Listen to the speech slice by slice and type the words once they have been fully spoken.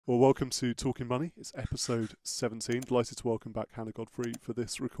Well, welcome to Talking Money. It's episode 17. Delighted to welcome back Hannah Godfrey for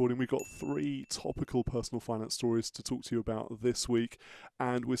this recording. We've got three topical personal finance stories to talk to you about this week,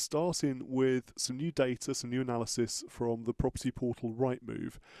 and we're starting with some new data, some new analysis from the property portal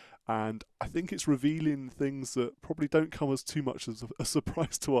Rightmove. And I think it's revealing things that probably don't come as too much as a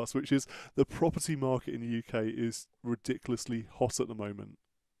surprise to us, which is the property market in the UK is ridiculously hot at the moment.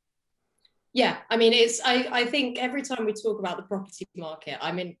 Yeah, I mean, I think every time we talk about the property market,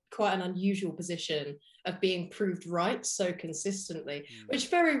 I'm in quite an unusual position of being proved right so consistently, Mm. which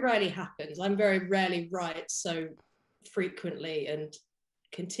very rarely happens. I'm very rarely right so frequently and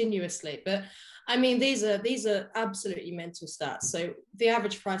continuously. But I mean, these are absolutely mental stats. So the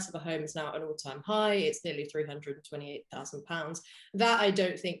average price of a home is now at an all-time high. It's nearly £328,000. That I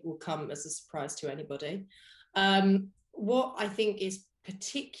don't think will come as a surprise to anybody. What I think is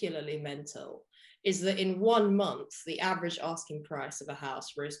particularly mental is that in 1 month, the average asking price of a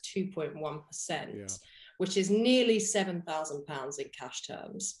house rose 2.1%, Yeah. which is nearly £7,000 in cash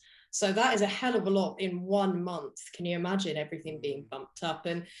terms. So that is a hell of a lot in 1 month. Can you imagine everything being Mm. bumped up?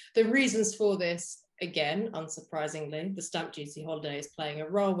 And the reasons for this, again, unsurprisingly, the stamp duty holiday is playing a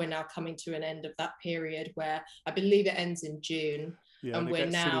role. We're now coming to an end of that period where I believe it ends in June. Yeah, and And it we're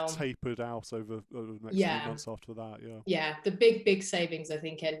gets sort of now, tapered out over the next few yeah, months after that. Yeah. yeah, the big savings I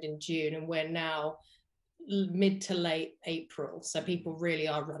think end in June, and we're now mid to late April, so people Mm. really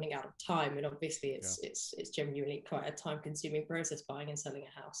are running out of time, and obviously Yeah. it's genuinely quite a time consuming process buying and selling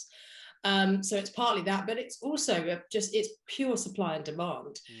a house. So it's partly that, but it's also just it's pure supply and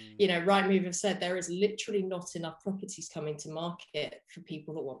demand. Mm. You know, Rightmove have said there is literally not enough properties coming to market for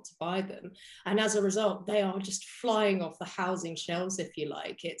people that want to buy them, and as a result, they are just flying off the housing shelves, if you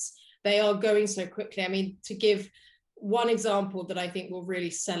like. It's they are going so quickly. I mean, to give one example that I think will really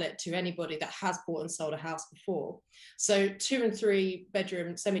sell it to anybody that has bought and sold a house before. So 2 and 3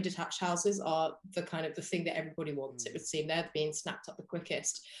 bedroom semi-detached houses are the kind of the thing that everybody wants. It Mm. would seem they're being snapped up the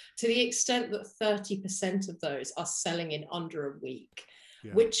quickest, to the extent that 30% of those are selling in under a week,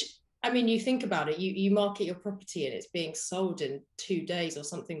 Yeah. which, I mean, you think about it, you market your property and it's being sold in 2 days or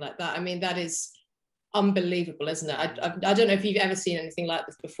something like that. I mean, that is unbelievable, isn't it? Mm. I don't know if you've ever seen anything like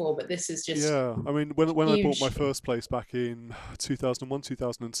this before, but this is just Yeah, I mean, when I bought my huge. first place back in 2001,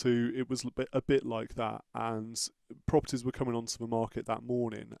 2002, it was a bit like that, and properties were coming onto the market that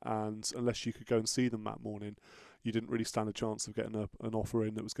morning, and unless you could go and see them that morning, you didn't really stand a chance of getting an offer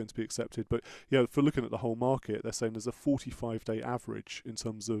in that was going to be accepted. But yeah, for looking at the whole market, they're saying there's a 45-day average in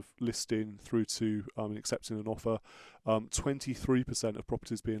terms of listing through to accepting an offer. 23% of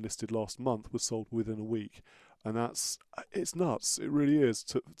properties being listed last month were sold within a week, and it's nuts. It really is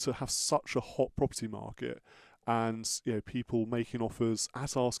to have such a hot property market, and people making offers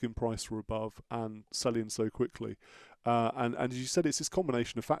at asking price or above and selling so quickly. And as you said, it's this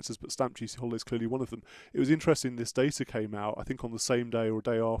combination of factors, but stamp duty holiday is clearly one of them. It was interesting. This data came out, I think, on the same day or a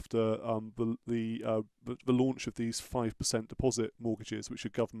day after the launch of these 5% deposit mortgages, which are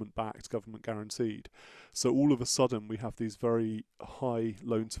government backed, government guaranteed. So all of a sudden, we have these very high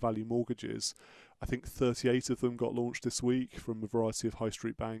loan to value mortgages. I think 38 of them got launched this week from a variety of high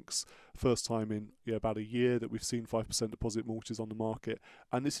street banks. First time in about a year that we've seen 5% deposit mortgages on the market.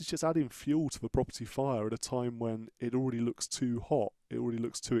 And this is just adding fuel to the property fire at a time when it already looks too hot, it already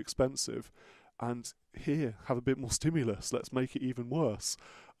looks too expensive. And here, have a bit more stimulus. Let's make it even worse.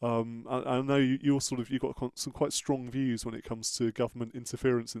 I know you've got some quite strong views when it comes to government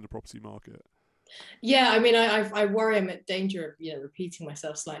interference in the property market. Yeah, I mean, I worry I'm at danger of repeating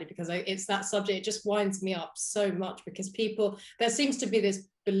myself slightly because it's that subject. It just winds me up so much because there seems to be this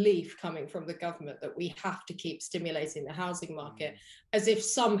belief coming from the government that we have to keep stimulating the housing market, Mm. as if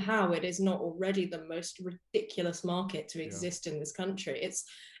somehow it is not already the most ridiculous market to Yeah. exist in this country.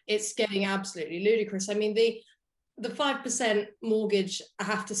 It's getting absolutely ludicrous. I mean, the 5% mortgage, I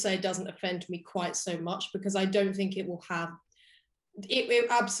have to say, doesn't offend me quite so much because I don't think it will have it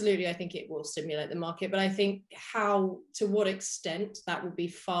absolutely, I think it will stimulate the market, but I think how, to what extent, that will be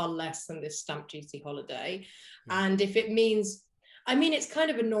far less than this stamp duty holiday. Yeah. And if it means, I mean, it's kind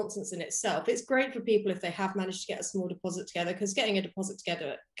of a nonsense in itself. It's great for people if they have managed to get a small deposit together, because getting a deposit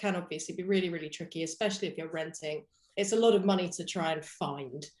together can obviously be really, really tricky, especially if you're renting. It's a lot of money to try and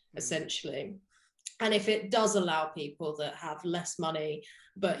find, Mm. essentially. And if it does allow people that have less money,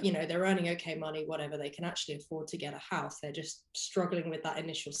 but they're earning okay money, whatever, they can actually afford to get a house, they're just struggling with that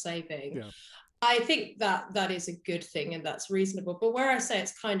initial saving. Yeah. I think that that is a good thing and that's reasonable. But where I say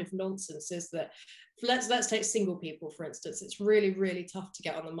it's kind of nonsense is that let's take single people for instance. It's really really tough to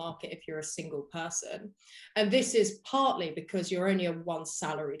get on the market if you're a single person, and this is partly because you're only a one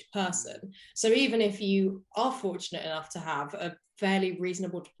salaried person. So even if you are fortunate enough to have a fairly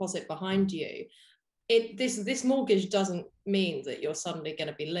reasonable deposit behind you, this mortgage doesn't mean that you're suddenly going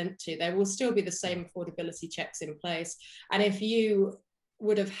to be lent to. There will still be the same affordability checks in place, and if you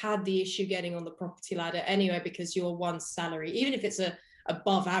would have had the issue getting on the property ladder anyway because you're one salary, even if it's a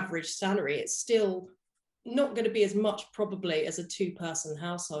above average salary, it's still not going to be as much probably as a two-person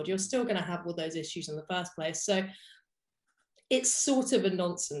household. You're still going to have all those issues in the first place. So it's sort of a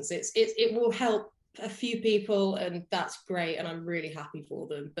nonsense. It will help a few people and that's great and I'm really happy for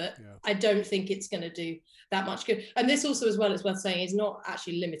them, but Yeah. I don't think it's going to do that much good. And this also, as well, it's worth saying, is not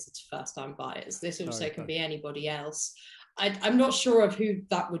actually limited to first time buyers. This also can be anybody else. I'm not sure of who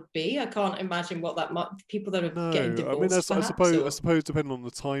that would be. I can't imagine what that might, people that are getting No, I mean, divorced I perhaps, suppose, or depending on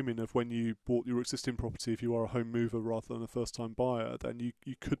the timing of when you bought your existing property, if you are a home mover rather than a first-time buyer, then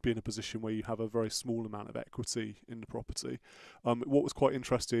you could be in a position where you have a very small amount of equity in the property. What was quite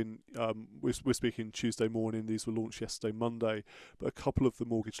interesting, we're speaking Tuesday morning, these were launched yesterday, Monday, but a couple of the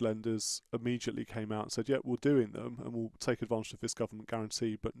mortgage lenders immediately came out and said, yeah, we're doing them and we'll take advantage of this government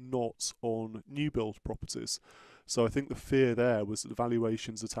guarantee, but not on new build properties. So I think the fear there was that the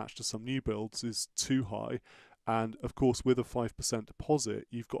valuations attached to some new builds is too high. And of course, with a 5% deposit,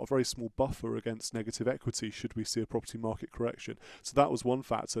 you've got a very small buffer against negative equity should we see a property market correction. So that was one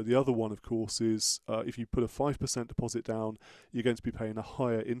factor. The other one, of course, is if you put a 5% deposit down, you're going to be paying a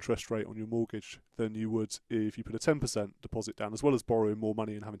higher interest rate on your mortgage than you would if you put a 10% deposit down, as well as borrowing more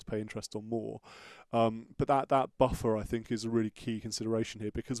money and having to pay interest on more. But that buffer, I think, is a really key consideration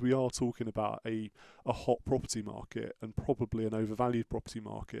here because we are talking about a hot property market and probably an overvalued property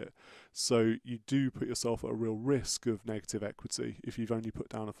market. So you do put yourself at a real risk of negative equity if you've only put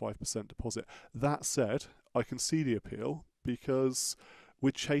down a 5% deposit. That said, I can see the appeal because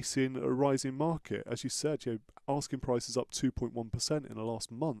we're chasing a rising market. As you said, asking prices up 2.1% in the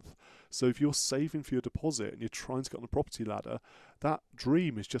last month. So if you're saving for your deposit and you're trying to get on the property ladder, that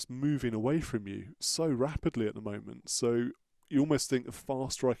dream is just moving away from you so rapidly at the moment. So you almost think the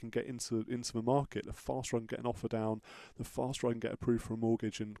faster I can get into the market, the faster I can get an offer down, the faster I can get approved for a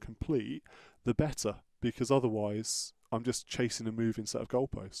mortgage and complete, the better. Because otherwise, I'm just chasing a moving set of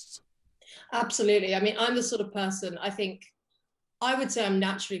goalposts. absolutely. I mean, I'm the sort of person, I think I would say I'm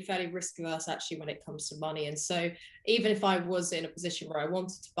naturally fairly risk averse actually when it comes to money. And so even if I was in a position where I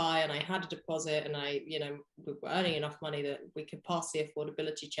wanted to buy and I had a deposit and I, were earning enough money that we could pass the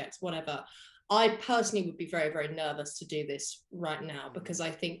affordability checks, whatever, I personally would be very, very nervous to do this right now because I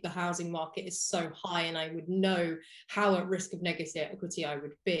think the housing market is so high and I would know how at risk of negative equity I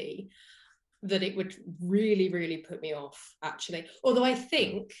would be, that it would really, really put me off, actually. Although I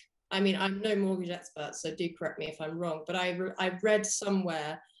think, I mean, I'm no mortgage expert, so do correct me if I'm wrong, but I read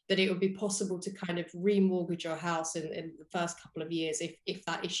somewhere that it would be possible to kind of remortgage your house in the first couple of years if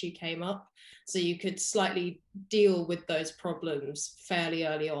that issue came up. So you could slightly deal with those problems fairly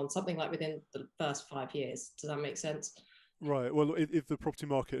early on, something like within the first 5 years. Does that make sense? Right. Well, if the property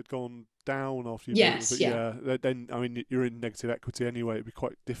market had gone down after you bought Yes, it, yeah. yeah, then I mean you're in negative equity anyway. It'd be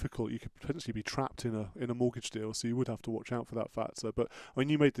quite difficult. You could potentially be trapped in a mortgage deal, so you would have to watch out for that factor. But I mean,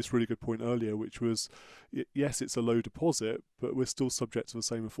 you made this really good point earlier, which was yes, it's a low deposit, but we're still subject to the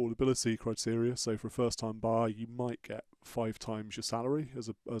same affordability criteria. So for a first-time buyer, you might get 5 times your salary as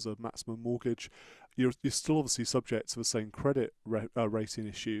a maximum mortgage. You're still obviously subject to the same credit rating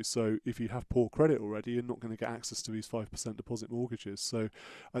issues. So if you have poor credit already, you're not going to get access to these 5% deposit mortgages. So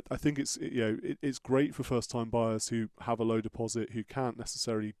I think it's great for first time buyers who have a low deposit who can't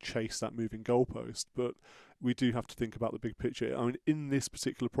necessarily chase that moving goalpost, but we do have to think about the big picture. I mean, in this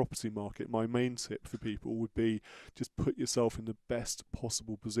particular property market, my main tip for people would be just put yourself in the best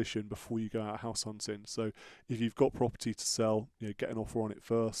possible position before you go out house hunting. So if you've got property to sell, get an offer on it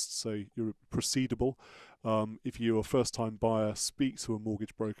first, so you're proceedable. If you're a first-time buyer, speak to a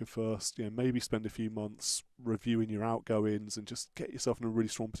mortgage broker first. Maybe spend a few months reviewing your outgoings and just get yourself in a really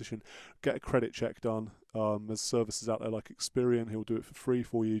strong position. Get a credit check done. There's services out there like Experian. He'll do it for free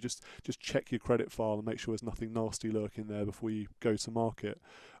for you. Just check your credit file and make sure there's nothing nasty lurking there before you go to market.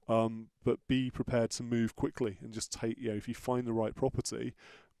 But be prepared to move quickly and just take. If you find the right property,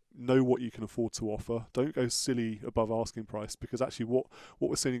 know what you can afford to offer. Don't go silly above asking price, because actually what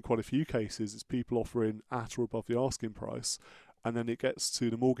we're seeing in quite a few cases is people offering at or above the asking price, and then it gets to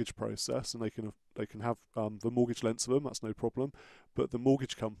the mortgage process and they can have the mortgage lent to them. That's no problem, but the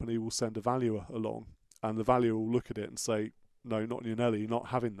mortgage company will send a valuer along, and the valuer will look at it and say, no, not Nelly, not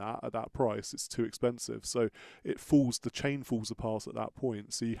having that at that price. It's too expensive. So the chain falls apart at that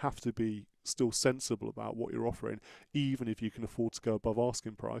point. So you have to be still sensible about what you're offering, even if you can afford to go above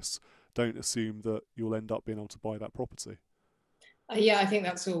asking price. Don't assume that you'll end up being able to buy that property. Yeah, I think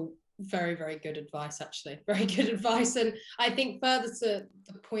that's all very, very good advice, actually. Very good advice. And I think further to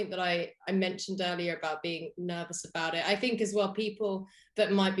the point that I mentioned earlier about being nervous about it, I think as well, people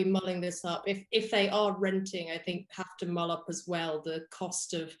that might be mulling this up, if they are renting, I think have to mull up as well the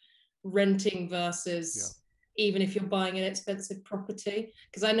cost of renting Yeah. versus even if you're buying an expensive property.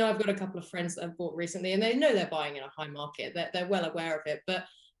 Because I know I've got a couple of friends that have bought recently and they know they're buying in a high market. They're well aware of it. But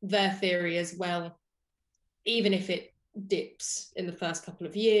their theory is, well, even if it dips in the first couple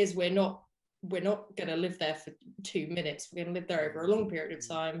of years, we're not going to live there for 2 minutes. We're going to live there over a long period of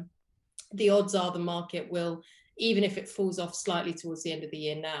time. The odds are the market will, even if it falls off slightly towards the end of the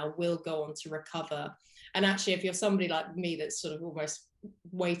year now, will go on to recover. And actually, if you're somebody like me that's sort of almost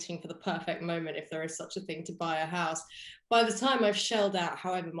waiting for the perfect moment, if there is such a thing, to buy a house, by the time I've shelled out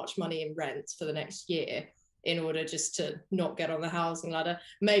however much money in rent for the next year in order just to not get on the housing ladder,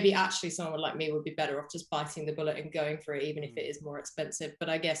 maybe actually someone like me would be better off just biting the bullet and going for it, even if it is more expensive. But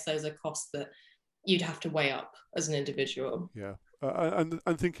I guess those are costs that you'd have to weigh up as an individual. Yeah. And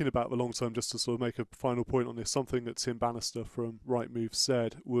thinking about the long term, just to sort of make a final point on this, something that Tim Bannister from Rightmove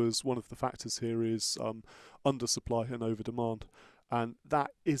said was one of the factors here is undersupply and over demand. And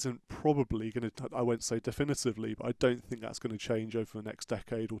that isn't probably going to, I won't say definitively, but I don't think that's going to change over the next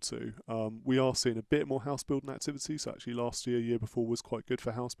decade or two. We are seeing a bit more house building activity. So actually last year before was quite good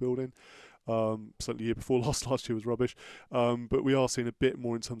for house building. Certainly the year before last year was rubbish. But we are seeing a bit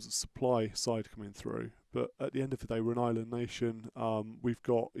more in terms of supply side coming through. But at the end of the day, we're an island nation. We've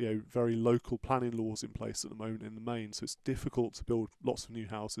got very local planning laws in place at the moment in the main, so it's difficult to build lots of new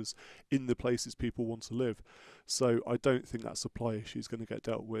houses in the places people want to live. So I don't think that supply issue is going to get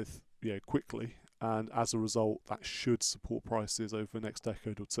dealt with quickly, and as a result, that should support prices over the next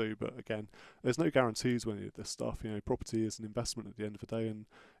decade or two. But again, there's no guarantees with any of this stuff. Property is an investment at the end of the day, and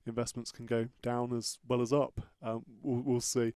investments can go down as well as up. We'll see.